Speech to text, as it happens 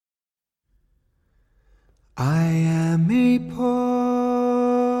I am a poor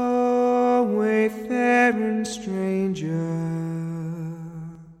wayfaring stranger.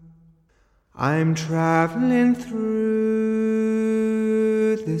 I'm traveling through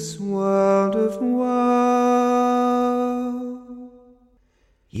this world of woe.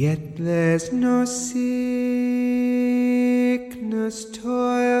 Yet there's no sickness,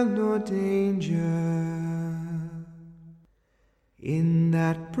 toil, nor danger in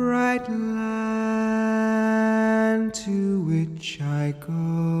that bright land to which I go.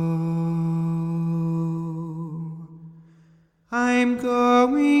 I'm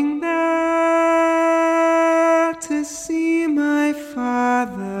going there to see my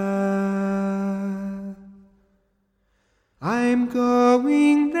Father. I'm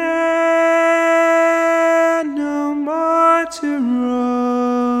going there no more to roam.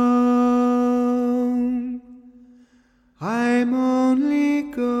 I'm only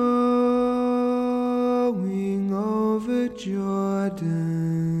going over Jordan.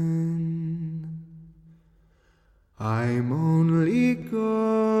 I'm only going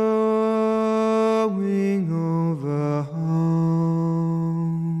over home.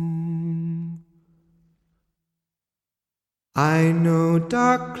 I know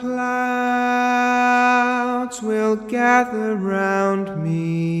dark clouds will gather round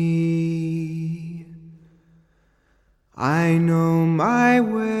me. I know my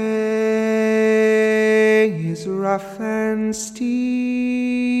way is rough and steep,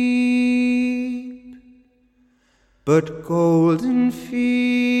 but golden fields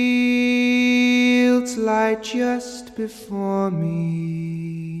lie just before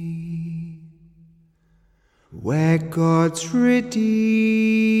me, where God's redeemed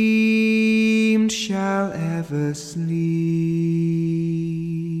shall ever sleep.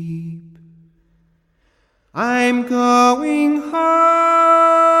 I'm going home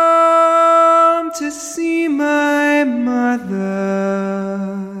to see my mother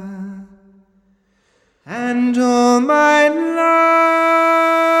and all my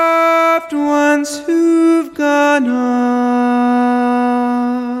loved ones who've gone on.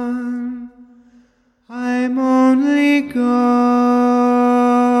 I'm only going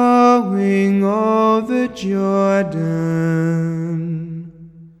over Jordan.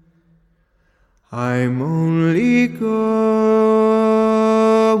 I'm only going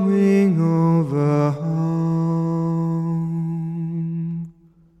over home.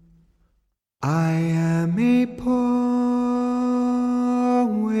 I am a poor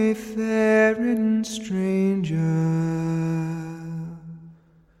wayfaring stranger.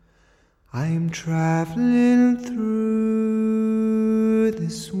 I'm traveling through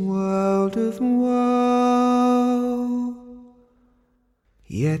this world of woe.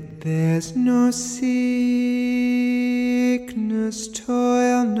 Yet there's no sickness,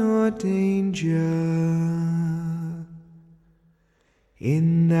 toil, nor danger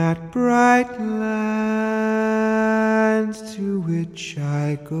in that bright land to which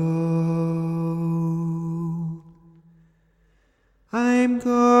I go. I'm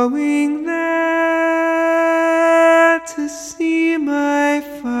going there to see my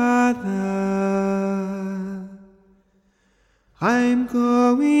Father. I'm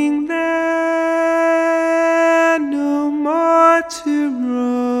going there no more to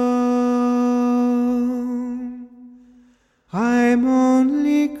roam. I'm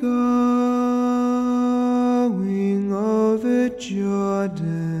only going over Jordan.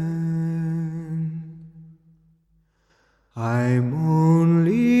 I'm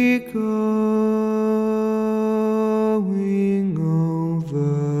only going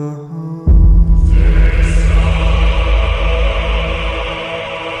over home.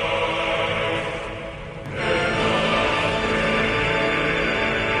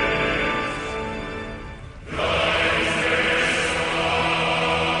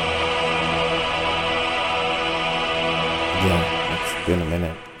 Yeah, it's been a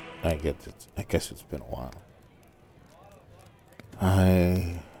minute. I guess it's been a while.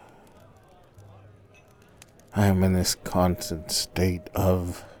 I am in this constant state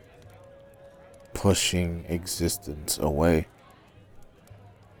of pushing existence away.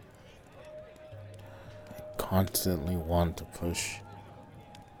 I constantly want to push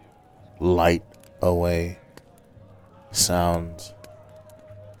light away, sounds.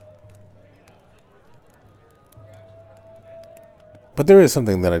 But there is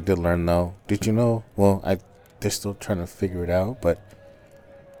something that I did learn, though. Did you know? Well, they're still trying to figure it out, but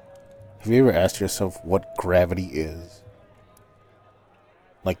have you ever asked yourself what gravity is?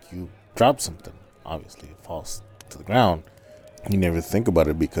 Like, you drop something, obviously it falls to the ground. You never think about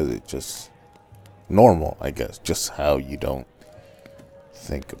it because it's just normal, I guess. Just how you don't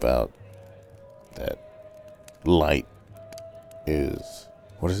think about that light is,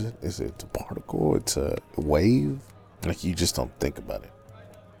 what is it? Is it a particle? It's a wave? Like, you just don't think about it.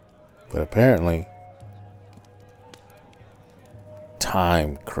 But apparently,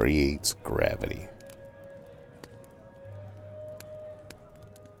 time creates gravity.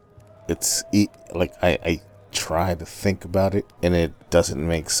 Like, I try to think about it and it doesn't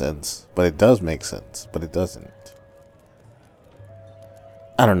make sense. But it does make sense, but it doesn't.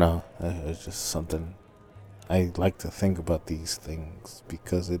 I don't know. It's just something. I like to think about these things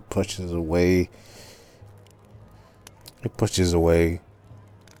because it pushes away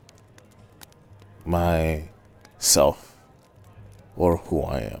myself or who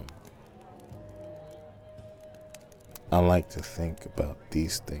I am. I like to think about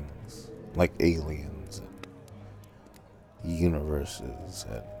these things like aliens and universes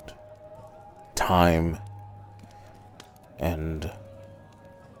and time and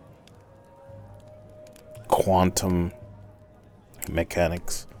quantum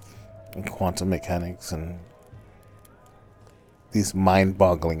mechanics and these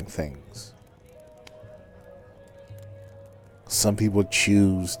mind-boggling things. Some people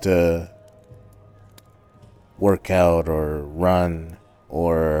choose to work out or run,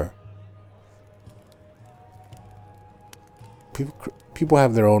 or people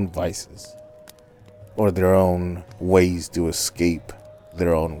have their own vices or their own ways to escape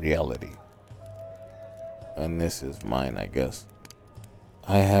their own reality. And this is mine, I guess.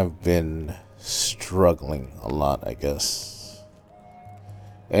 I have been struggling a lot, I guess.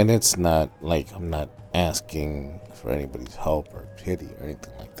 And it's not like I'm not asking for anybody's help or pity or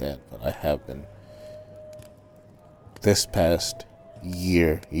anything like that, but I have been. This past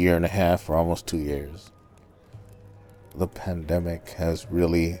year and a half, or almost 2 years, the pandemic has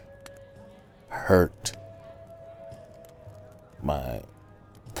really hurt my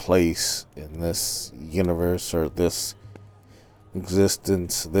place in this universe or this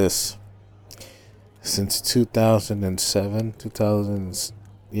existence. Since 2007,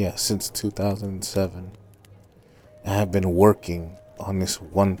 since 2007, I have been working on this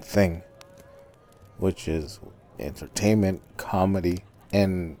one thing, which is entertainment, comedy,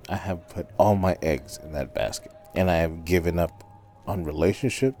 and I have put all my eggs in that basket. And I have given up on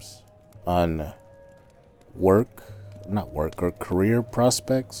relationships, on or career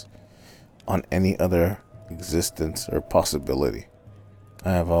prospects, on any other existence or possibility.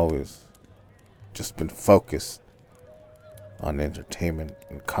 I have always just been focused on entertainment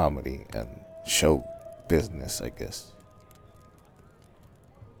and comedy and show business, I guess.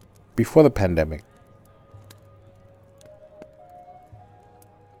 Before the pandemic,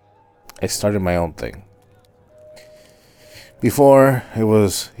 I started my own thing. Before, it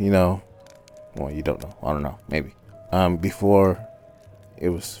was, you don't know. I don't know. Maybe. Before, it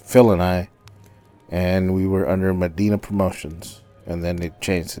was Phil and we were under Medina Promotions. And then it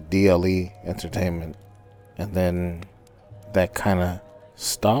changed to DLE Entertainment. And then that kind of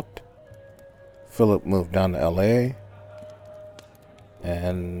stopped. Philip moved down to LA.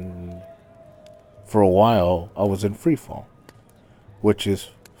 And for a while, I was in freefall, which is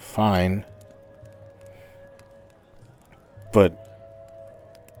fine, but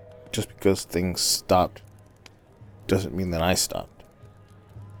just because things stopped doesn't mean that I stopped.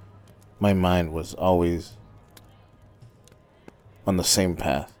 My mind was always on the same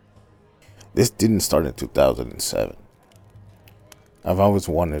path. This didn't start in 2007. I've always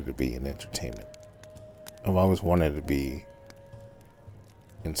wanted to be in entertainment. I've always wanted to be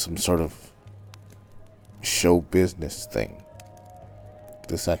in some sort of show business thing.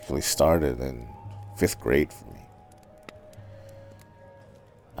 This actually started in 5th grade for me.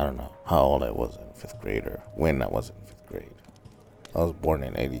 I don't know how old I was in 5th grade or when I was in 5th grade. I was born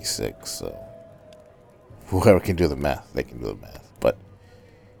in 86, so whoever can do the math, they can do the math. But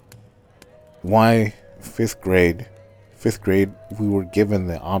why 5th grade? 5th grade, we were given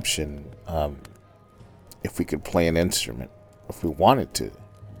the option if we could play an instrument, if we wanted to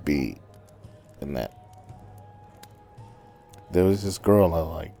be in that. There was this girl I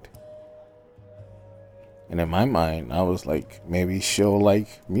liked. And in my mind, I was like, maybe she'll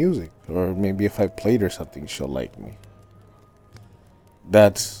like music. Or maybe if I played her something, she'll like me.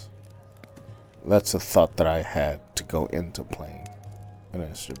 That's a thought that I had to go into playing an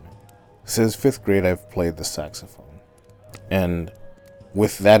instrument. Since 5th grade, I've played the saxophone. And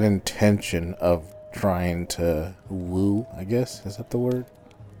with that intention of trying to woo, I guess, is that the word?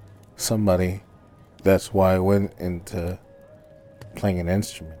 Somebody. That's why I went into playing an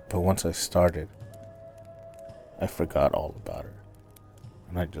instrument. But once I started, I forgot all about her.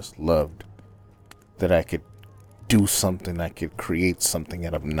 And I just loved that I could do something, I could create something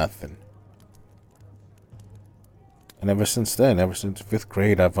out of nothing. And ever since then, ever since fifth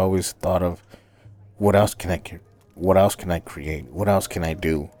grade, I've always thought of what else can what else can I create? What else can I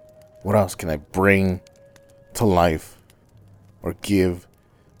do? What else can I bring to life or give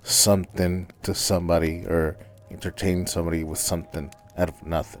something to somebody or entertain somebody with something out of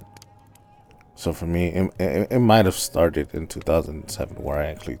nothing? So for me, it might have started in 2007 where I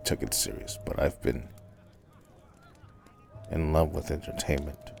actually took it serious, but I've been in love with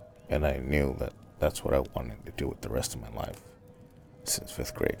entertainment, and I knew that that's what I wanted to do with the rest of my life since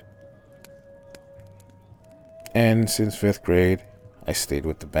fifth grade. And since fifth grade, I stayed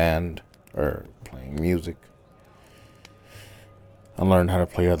with the band or playing music. I learned how to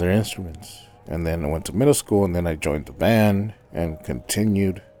play other instruments, and then I went to middle school, and then I joined the band and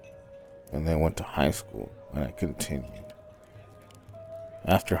continued, and then went to high school and I continued.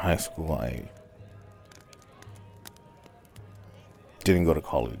 After high school, I didn't go to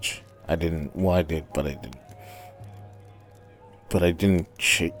college. I did, but I didn't. But I didn't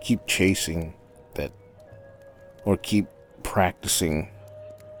keep chasing that or keep practicing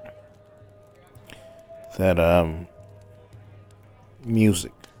that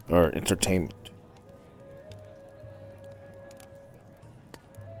music or entertainment.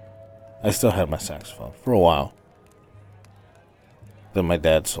 I still had my saxophone for a while. Then my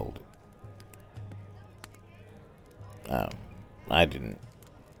dad sold it. I didn't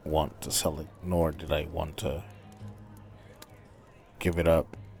want to sell it, nor did I want to give it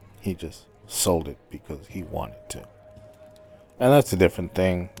up. He just sold it because he wanted to. And that's a different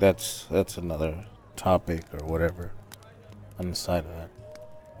thing. That's another topic or whatever on the side of that.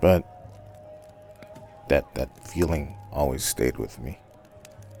 But that feeling always stayed with me.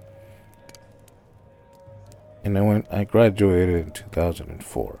 And then I graduated in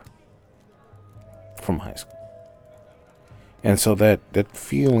 2004 from high school. And so that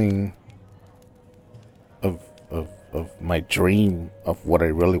feeling of my dream of what I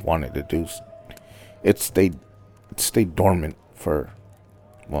really wanted to do, it stayed dormant for,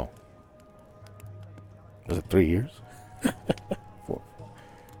 well, was it 3 years?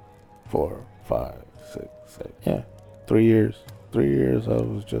 4, 5, 6, 7, yeah, 3 years. 3 years I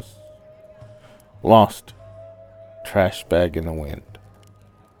was just lost. Trash bag in the wind.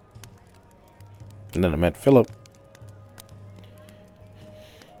 And then I met Philip.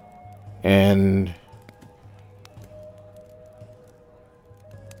 And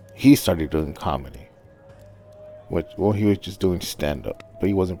he started doing comedy. He was just doing stand-up, but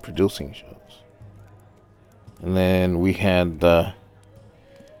he wasn't producing shows. And then we had, I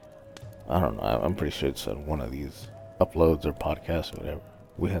don't know, I'm pretty sure it's on one of these uploads or podcasts or whatever.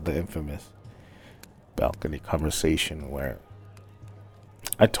 We had the infamous balcony conversation where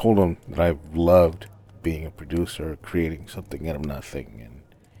I told him that I've loved being a producer, creating something out of nothing, and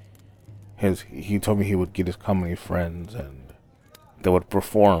he told me he would get his comedy friends and they would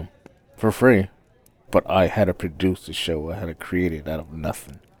perform for free, but I had to produce the show. I had to create it out of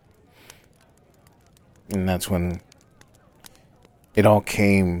nothing. And that's when it all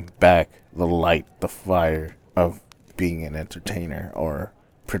came back, the light, the fire of being an entertainer or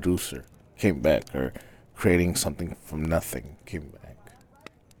producer came back, or creating something from nothing came back.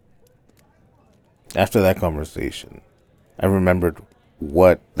 After that conversation, I remembered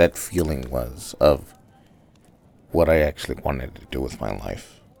what that feeling was of what I actually wanted to do with my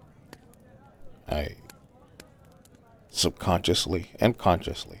life. I subconsciously and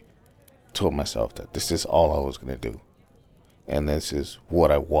consciously told myself that this is all I was going to do, and this is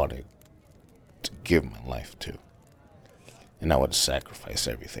what I wanted to give my life to, and I would sacrifice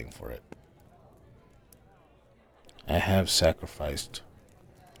everything for it. I have sacrificed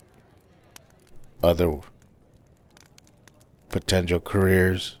other potential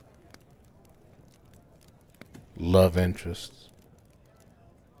careers, love interests,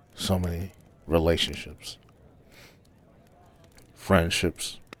 so many relationships,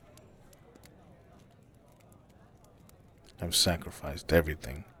 friendships. I've sacrificed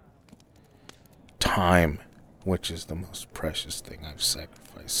everything. Time, which is the most precious thing. I've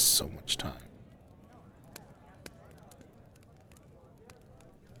sacrificed so much time.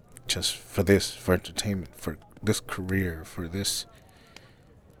 Just for this, for entertainment, for this career, for this.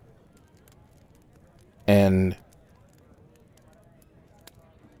 And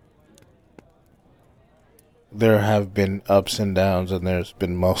there have been ups and downs, and there's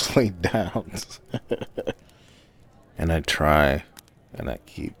been mostly downs. And I try, and I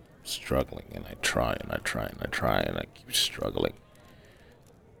keep struggling, and I try, and I try, and I try, and I keep struggling.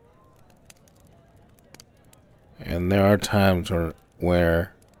 And there are times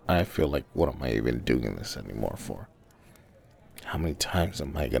where I feel like, what am I even doing this anymore for? How many times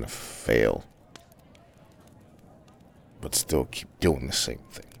am I going to fail? but still keep doing the same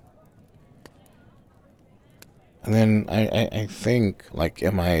thing. And then I think, like,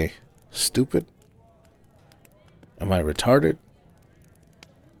 am I stupid? Am I retarded?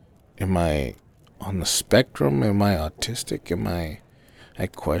 Am I on the spectrum? Am I autistic? I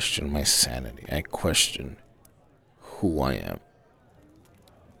question my sanity. I question who I am.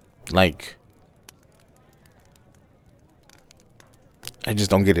 Like, I just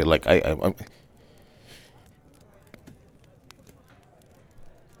don't get it. Like,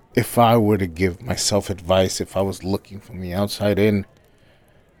 if I were to give myself advice, if I was looking from the outside in,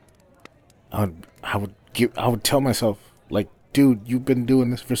 I would tell myself, like, dude, you've been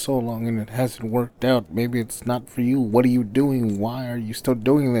doing this for so long and it hasn't worked out. Maybe it's not for you. What are you doing? Why are you still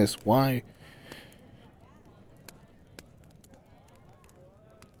doing this? Why?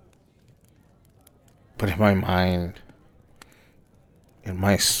 But in my mind, in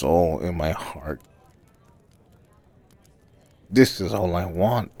my soul, in my heart, this is all I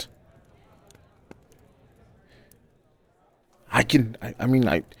want. I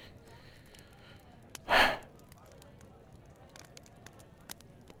mean,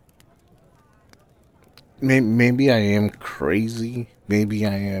 maybe I am crazy. Maybe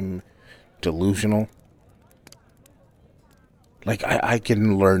I am delusional. Like, I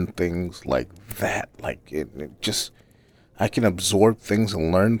can learn things like that. Like, it just, I can absorb things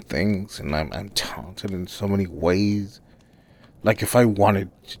and learn things, and I'm talented in so many ways. Like, if I wanted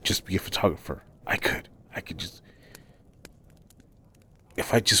to just be a photographer, I could. I could just,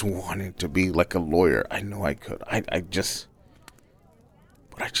 if I just wanted to be like a lawyer, I know I could. But I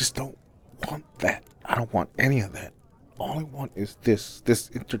just don't want that. I don't want any of that. All I want is this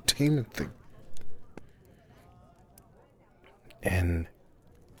entertainment thing. And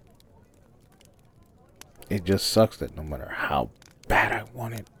it just sucks that no matter how bad I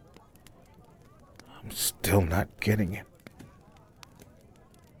want it, I'm still not getting it.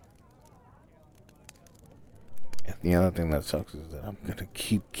 And the other thing that sucks is that I'm gonna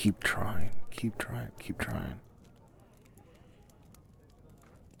keep trying.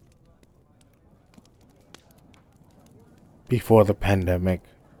 Before the pandemic,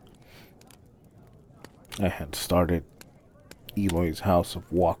 I had started Eloy's House of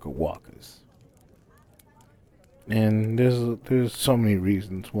Waka Wakas. And there's so many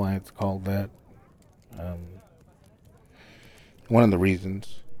reasons why it's called that. One of the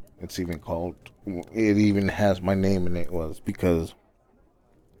reasons it even has my name in it, was because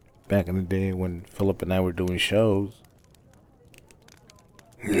back in the day when Philip and I were doing shows,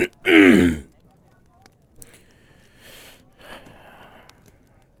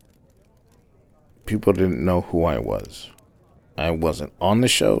 people didn't know who I was. I wasn't on the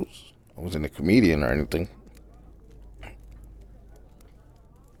shows. I wasn't a comedian or anything.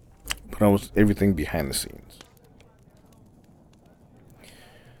 But I was everything behind the scenes.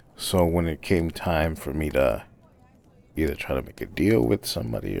 So when it came time for me to either try to make a deal with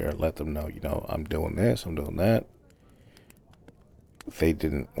somebody or let them know, I'm doing this, I'm doing that, they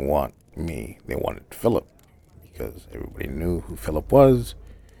didn't want me. They wanted Philip, because everybody knew who Philip was.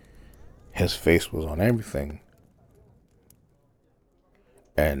 His face was on everything.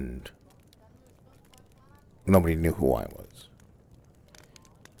 And nobody knew who I was.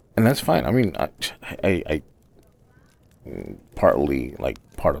 And that's fine. I mean, I partly, like,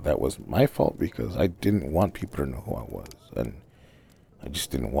 part of that was my fault, because I didn't want people to know who I was, and I just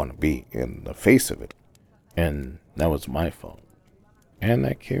didn't want to be in the face of it, and that was my fault. And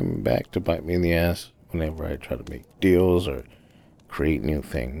that came back to bite me in the ass whenever I tried to make deals or create new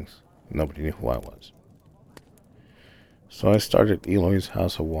things. Nobody knew who I was. So I started Eloy's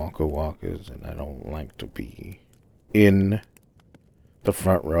House of Waka Wakas, and I don't like to be in the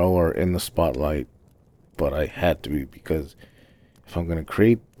front row or in the spotlight, but I had to be, because if I'm going to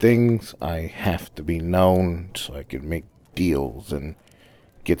create things, I have to be known so I can make deals and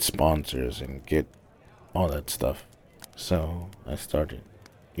get sponsors and get all that stuff. So I started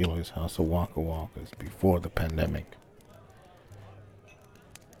Eloy's House of Waka Wakas before the pandemic.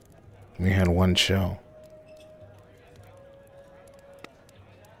 We had one show.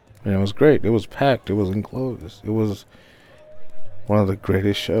 And it was great. It was packed. It was enclosed. It was one of the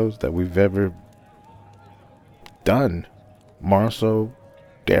greatest shows that we've ever done. Marceau,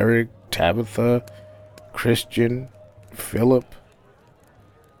 Derek, Tabitha, Christian, Philip.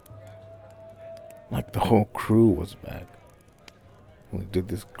 Like, the whole crew was back. We did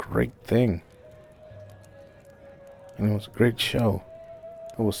this great thing. And it was a great show.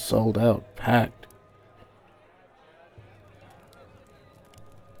 It was sold out, packed.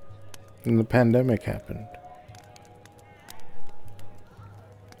 And the pandemic happened.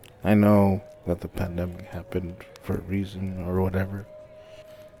 I know that the pandemic happened for a reason or whatever.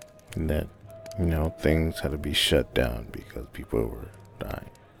 And that, things had to be shut down because people were dying.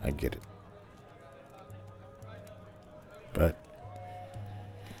 I get it. But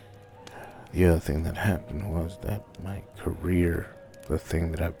the other thing that happened was that my career, the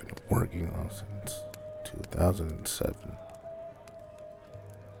thing that I've been working on since 2007,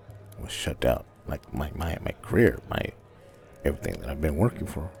 was shut down. Like my career, everything that I've been working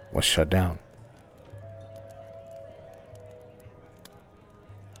for was shut down.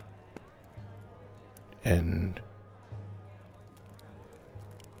 And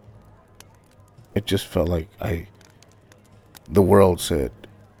it just felt like the world said,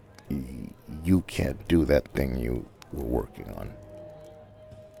 you can't do that thing you were working on.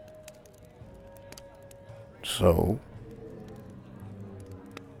 So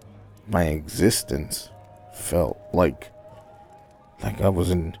my existence felt like I was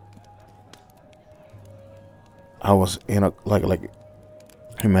in a, like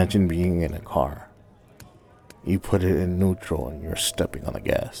imagine being in a car. You put it in neutral and you're stepping on the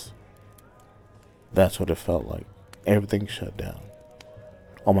gas. That's what it felt like. Everything shut down.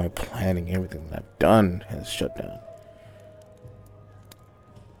 All my planning, everything that I've done has shut down.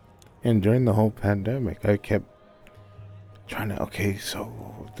 And during the whole pandemic, I kept trying to, okay, so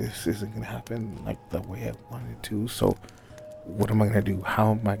this isn't going to happen like the way I wanted to. So what am I going to do?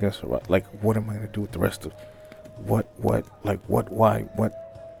 How am I going to survive? Like, what am I going to do with the rest of why?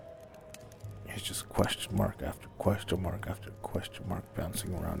 It's just question mark after question mark after question mark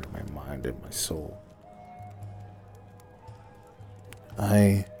bouncing around in my mind and my soul.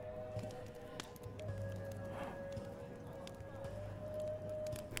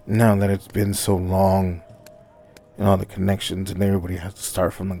 Now that it's been so long and all the connections and everybody has to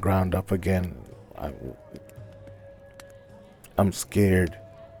start from the ground up again, I'm scared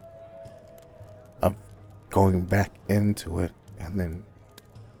of going back into it and then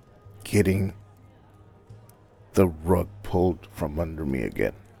getting the rug pulled from under me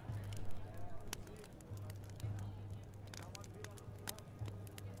again.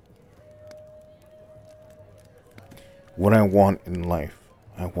 What I want in life,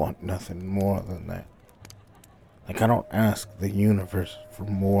 I want nothing more than that. Like, I don't ask the universe for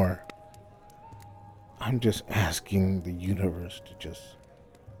more. I'm just asking the universe to just,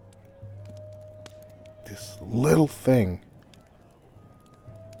 this little thing,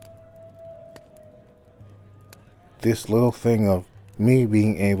 of me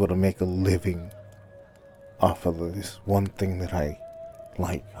being able to make a living off of this one thing that I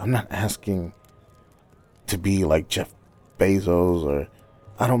like. I'm not asking to be like Jeff Bezos, or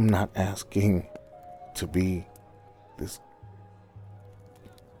I'm not asking to be this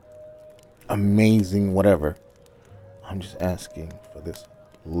amazing whatever. I'm just asking for this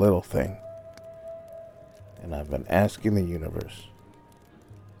little thing. And I've been asking the universe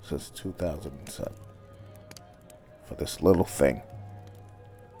since 2007 for this little thing.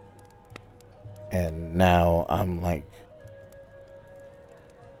 And now I'm like,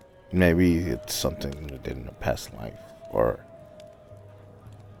 maybe it's something that did in a past life, or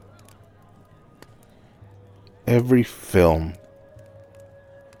every film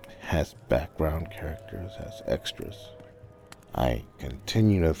has background characters, has extras. I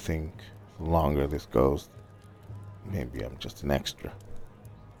continue to think the longer this goes, maybe I'm just an extra.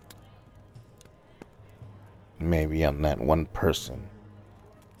 Maybe I'm that one person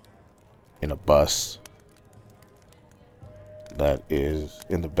in a bus that is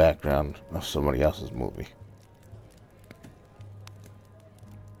in the background of somebody else's movie.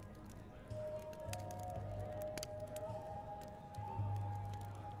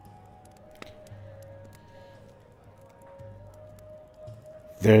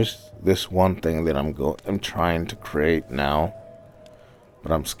 There's this one thing that I'm trying to create now,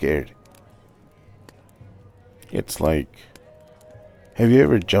 but I'm scared. It's like, have you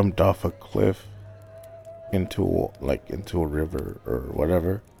ever jumped off a cliff into a river or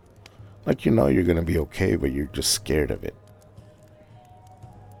whatever? Like, you're gonna be okay, but you're just scared of it.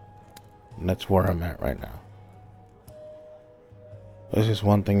 And that's where I'm at right now. There's just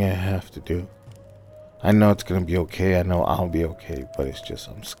one thing I have to do. I know it's gonna be okay. I know I'll be okay, but it's just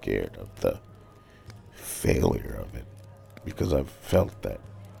I'm scared of the failure of it, because I've felt that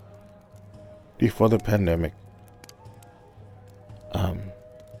before the pandemic.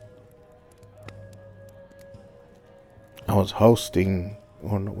 I was hosting,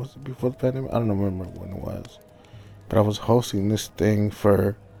 or was it before the pandemic? I don't remember when it was, but I was hosting this thing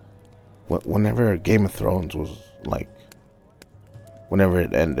for whenever Game of Thrones was like, whenever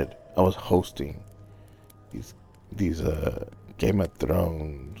it ended, I was hosting these Game of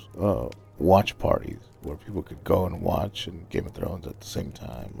Thrones watch parties where people could go and watch and Game of Thrones at the same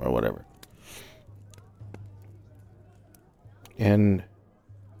time or whatever. And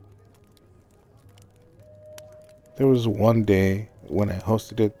there was one day when I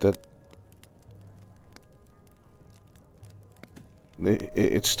hosted it that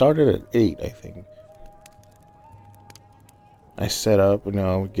it started at 8, I think. I set up,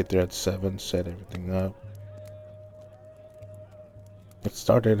 I would get there at 7, set everything up. It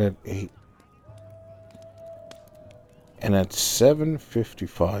started at 8. And at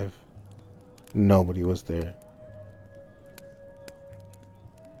 7:55, nobody was there.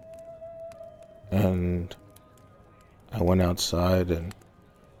 And I went outside and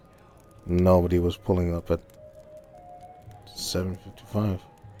nobody was pulling up at 7:55.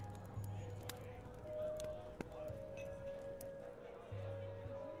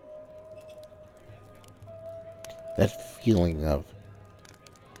 That feeling of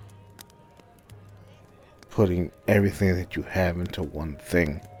putting everything that you have into one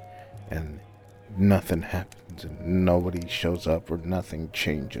thing and nothing happens and nobody shows up or nothing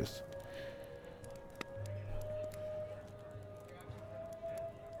changes.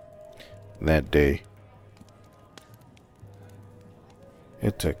 That day,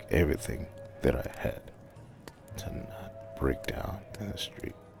 it took everything that I had to not break down in the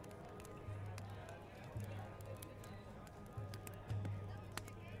street.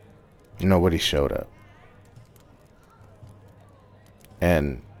 Nobody showed up.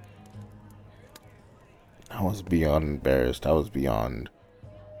 And I was beyond embarrassed. I was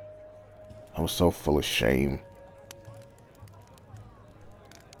so full of shame.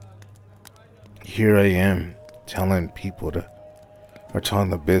 Here I am telling people telling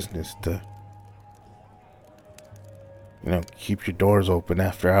the business to, keep your doors open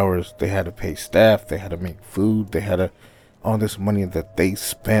after hours. They had to pay staff. They had to make food. They had all this money that they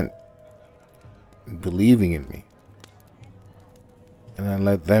spent believing in me. And I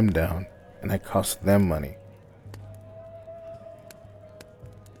let them down, and I cost them money.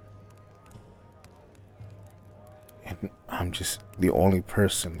 And I'm just the only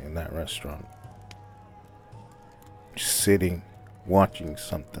person in that restaurant. Just sitting, watching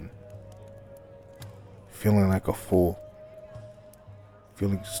something. Feeling like a fool.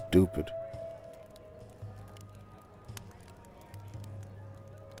 Feeling stupid.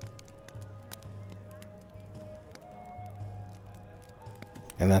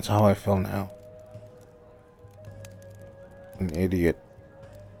 And that's how I feel now. An idiot.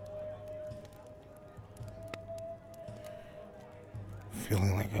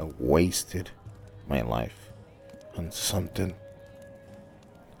 Feeling like I wasted my life on something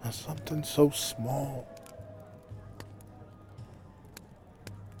so small.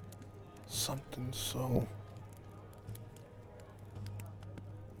 Something so...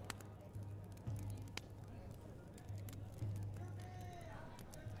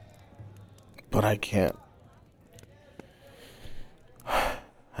 But I can't.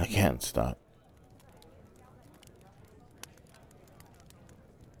 I can't stop.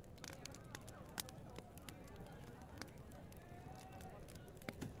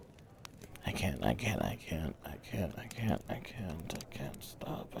 I can't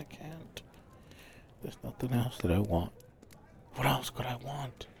stop. I can't. There's nothing else that I want. What else could I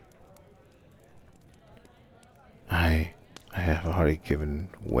want? I have already given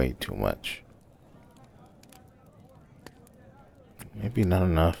way too much. Maybe not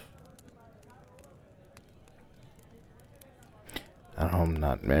enough. I'm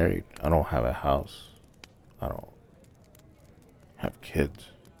not married. I don't have a house. I don't have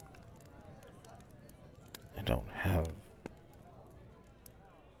kids. I don't have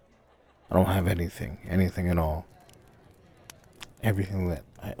anything at all. Everything that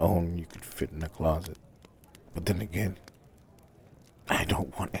I own, you could fit in a closet. But then again, I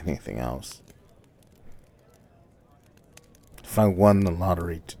don't want anything else. If I won the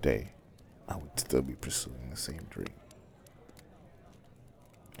lottery today, I would still be pursuing the same dream.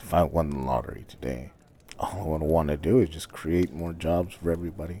 If I won the lottery today, all I would want to do is just create more jobs for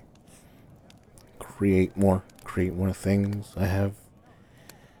everybody. Create more things. I have,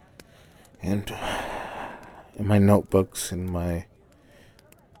 and in my notebooks, I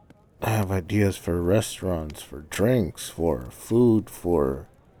have ideas for restaurants, for drinks, for food, for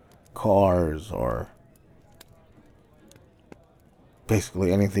cars, or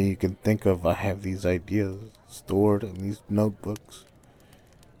basically anything you can think of. I have these ideas stored in these notebooks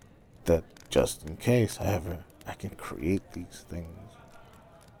that just in case I can create these things.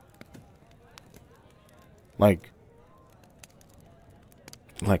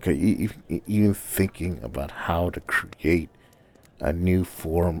 Even thinking about how to create a new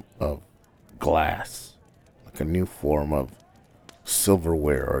form of glass, like a new form of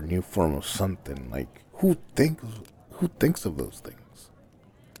silverware or a new form of something. Like, who thinks of those things?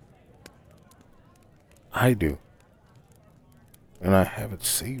 I do. And I have it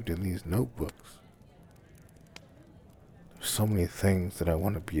saved in these notebooks. There's so many things that I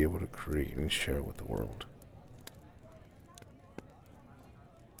want to be able to create and share with the world.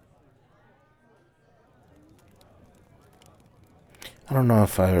 I don't know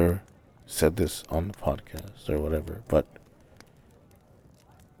if I ever said this on the podcast or whatever, but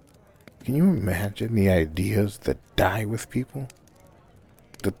can you imagine the ideas that die with people?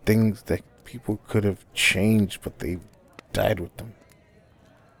 The things that people could have changed, but they died with them.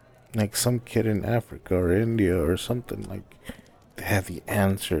 Like some kid in Africa or India or something, like they have the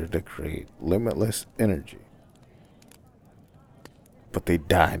answer to create limitless energy. But they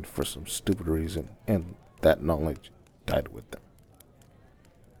died for some stupid reason, and that knowledge died with them.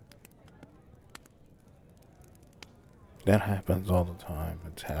 That happens all the time.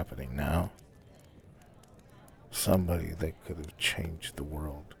 It's happening now. Somebody that could have changed the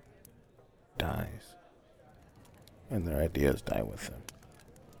world dies, and their ideas die with them.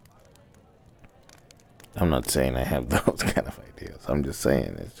 I'm not saying I have those kind of ideas. I'm just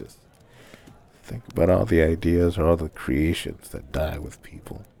saying it's just, think about all the ideas or all the creations that die with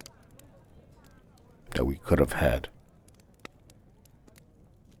people that we could have had.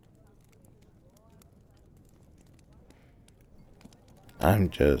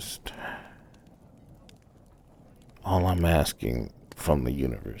 All I'm asking from the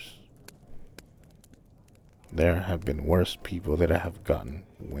universe. There have been worse people that have gotten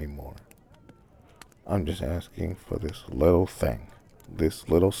way more. I'm just asking for this little thing, this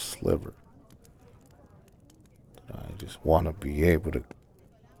little sliver. I just want to be able to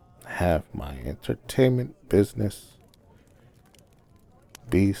have my entertainment business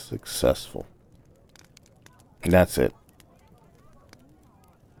be successful. And that's it.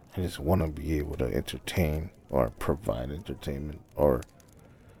 I just want to be able to entertain or provide entertainment or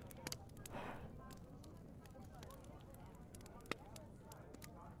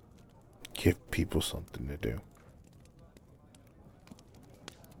give people something to do.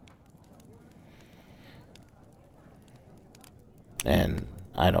 And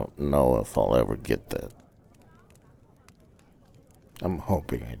I don't know if I'll ever get that. I'm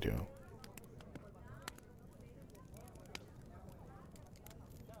hoping I do.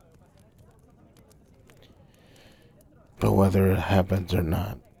 But whether it happens or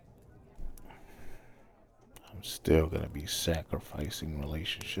not, I'm still going to be sacrificing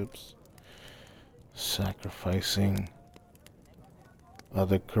relationships, sacrificing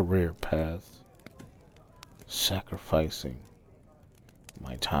other career paths, sacrificing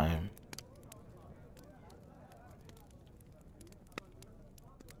my time,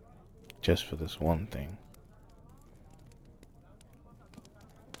 just for this one thing.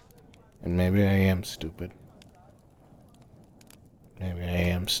 And maybe I am stupid. Maybe I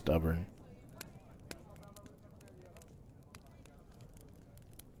am stubborn.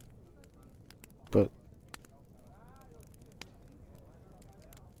 But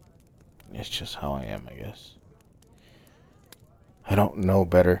it's just how I am, I guess. I don't know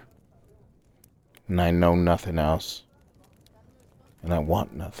better. And I know nothing else. And I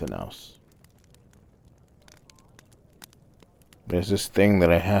want nothing else. There's this thing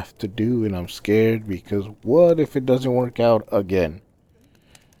that I have to do, and I'm scared because what if it doesn't work out again?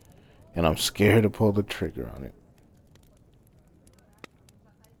 And I'm scared to pull the trigger on it.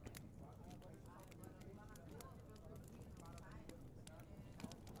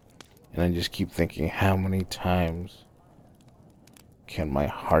 And I just keep thinking, how many times can my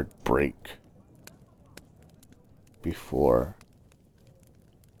heart break before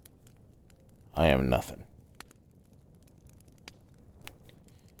I am nothing?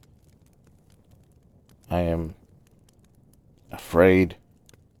 I am afraid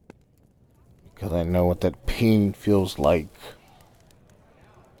because I know what that pain feels like.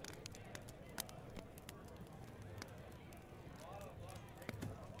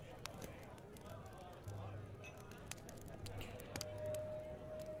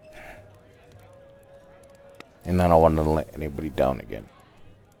 And I don't want to let anybody down again.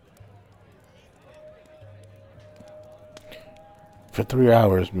 For 3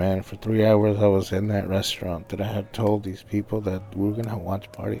 hours, man. For 3 hours I was in that restaurant that I had told these people that we were going to watch a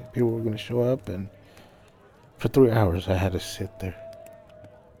party. People were going to show up, and for 3 hours I had to sit there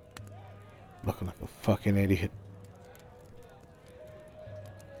looking like a fucking idiot.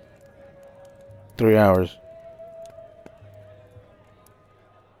 3 hours.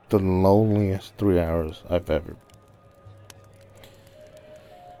 The loneliest 3 hours I've ever.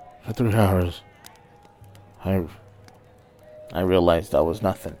 For 3 hours, I I realized I was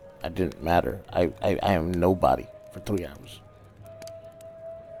nothing. I didn't matter. I am nobody for 3 hours.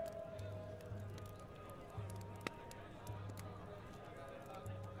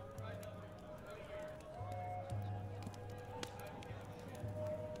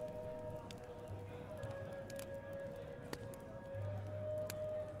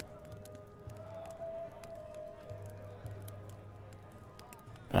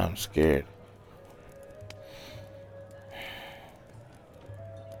 I'm scared.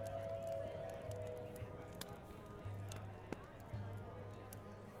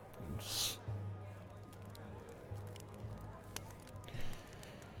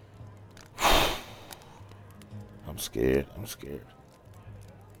 I'm scared. I'm scared.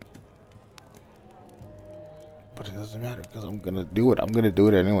 But it doesn't matter because I'm gonna do it. I'm gonna do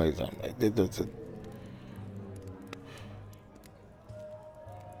it anyways.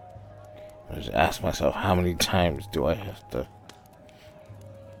 I just ask myself, how many times do I have to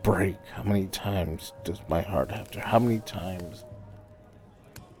break? How many times does my heart have to? How many times?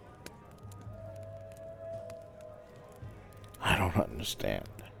 I don't understand.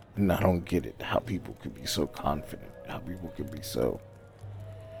 And I don't get it. How people could be so confident. How people could be so.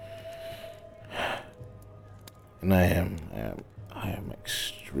 And I am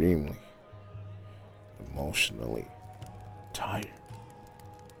extremely emotionally tired.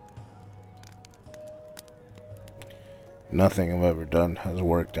 Nothing I've ever done has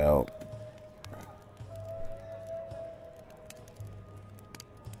worked out.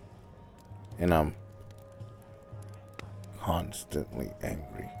 And I'm constantly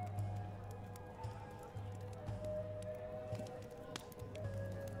angry.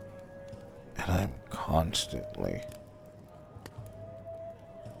 And I'm constantly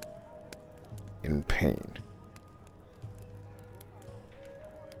in pain.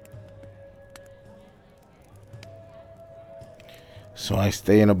 So I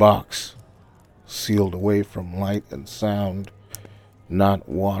stay in a box, sealed away from light and sound, not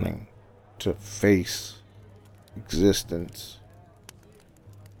wanting to face existence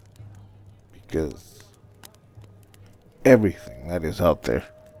because everything that is out there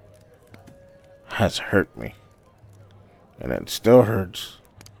has hurt me, and it still hurts,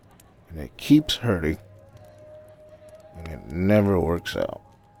 and it keeps hurting, and it never works out.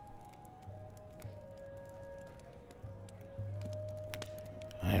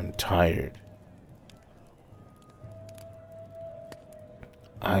 I am tired.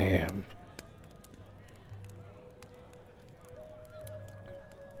 I am.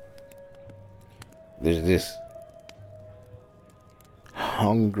 There's this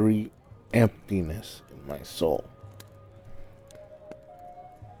hungry emptiness in my soul.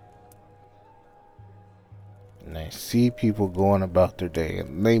 And I see people going about their day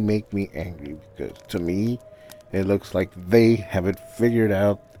and they make me angry because to me, it looks like they have it figured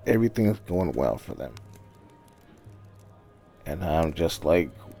out. Everything is going well for them. And I'm just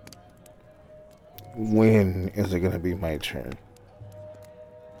like, when is it going to be my turn?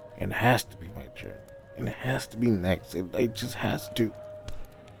 It has to be my turn. And it has to be next. It just has to.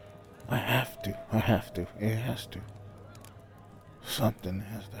 I have to. It has to. Something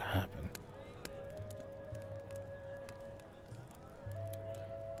has to happen.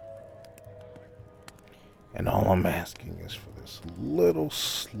 And all I'm asking is for this little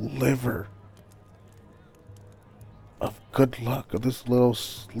sliver of good luck, or this little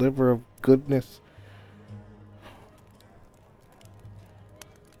sliver of goodness.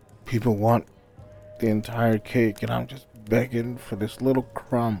 People want the entire cake, and I'm just begging for this little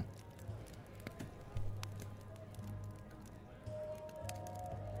crumb.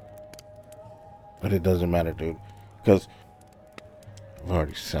 But it doesn't matter, dude, because I've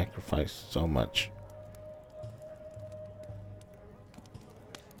already sacrificed so much.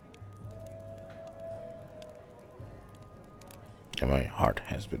 And my heart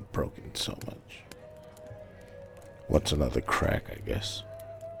has been broken so much. What's another crack, I guess?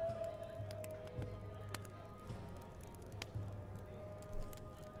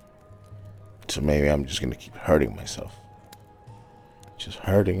 So maybe I'm just gonna keep hurting myself. Just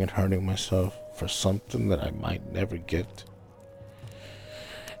hurting and hurting myself for something that I might never get.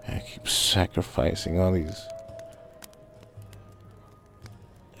 And I keep sacrificing all these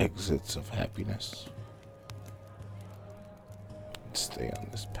exits of happiness. And stay on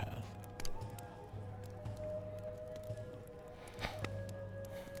this path.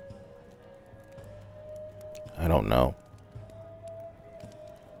 I don't know.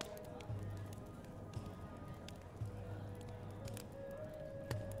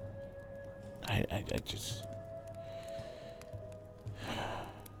 I just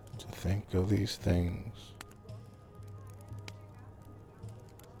to think of these things.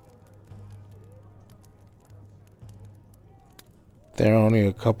 There are only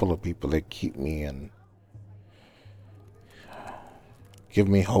a couple of people that keep me and give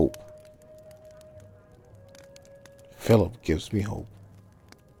me hope. Philip gives me hope.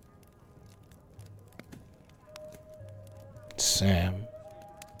 Sam,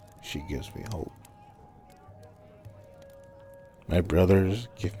 she gives me hope. My brothers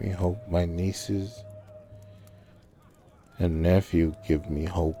give me hope. My nieces and nephew give me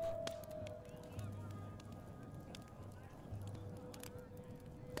hope.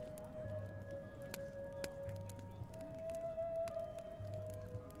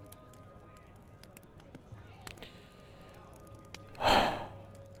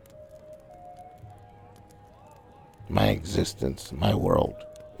 My existence, my world,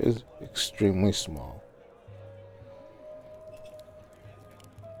 is extremely small.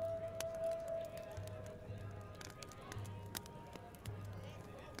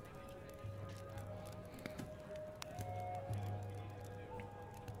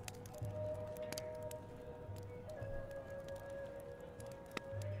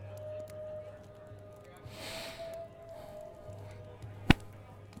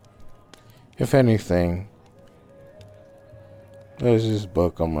 If anything, there's this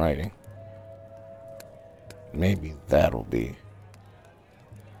book I'm writing. Maybe that'll be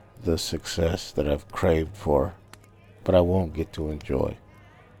the success that I've craved for, but I won't get to enjoy.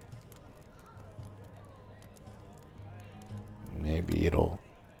 Maybe it'll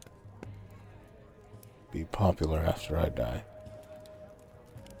be popular after I die.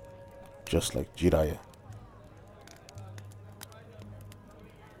 Just like Jiraiya.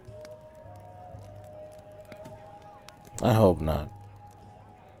 I hope not.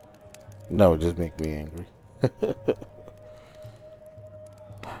 That would just make me angry.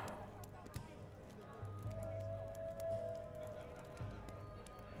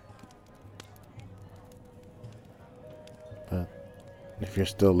 But if you're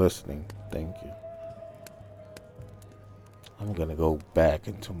still listening, thank you. I'm gonna go back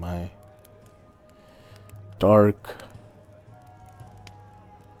into my dark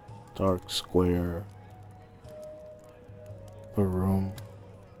square room.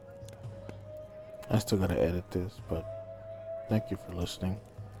 I still gotta edit this, but thank you for listening.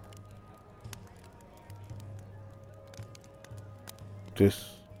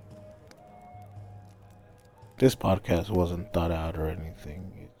 This podcast wasn't thought out or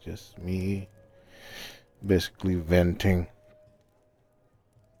anything. It's just me basically venting.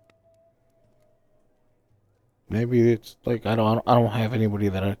 Maybe it's like I don't have anybody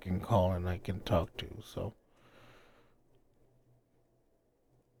that I can call and I can talk to, so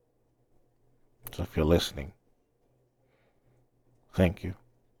if you're listening, thank you.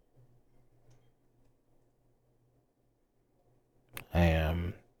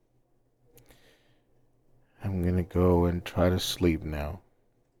 I'm gonna go and try to sleep now.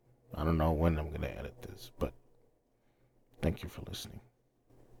 I don't know when I'm gonna edit this, but thank you for listening.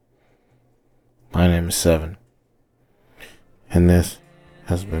 My name is Seven, and this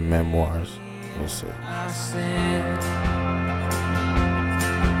has been Memoirs. We'll see.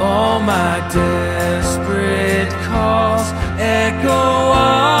 All my desperate calls echo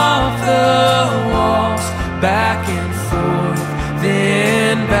off the walls, back and forth,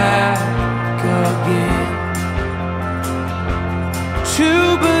 then back again.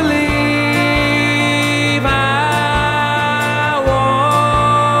 To believe I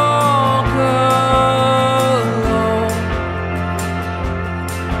walk alone.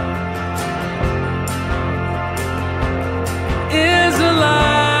 Is a lie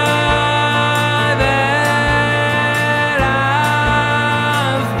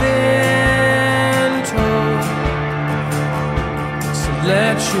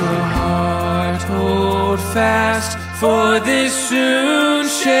your heart hold fast, for this soon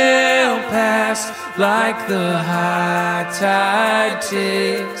shall pass, like the high tide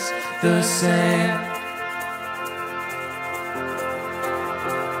takes the sand.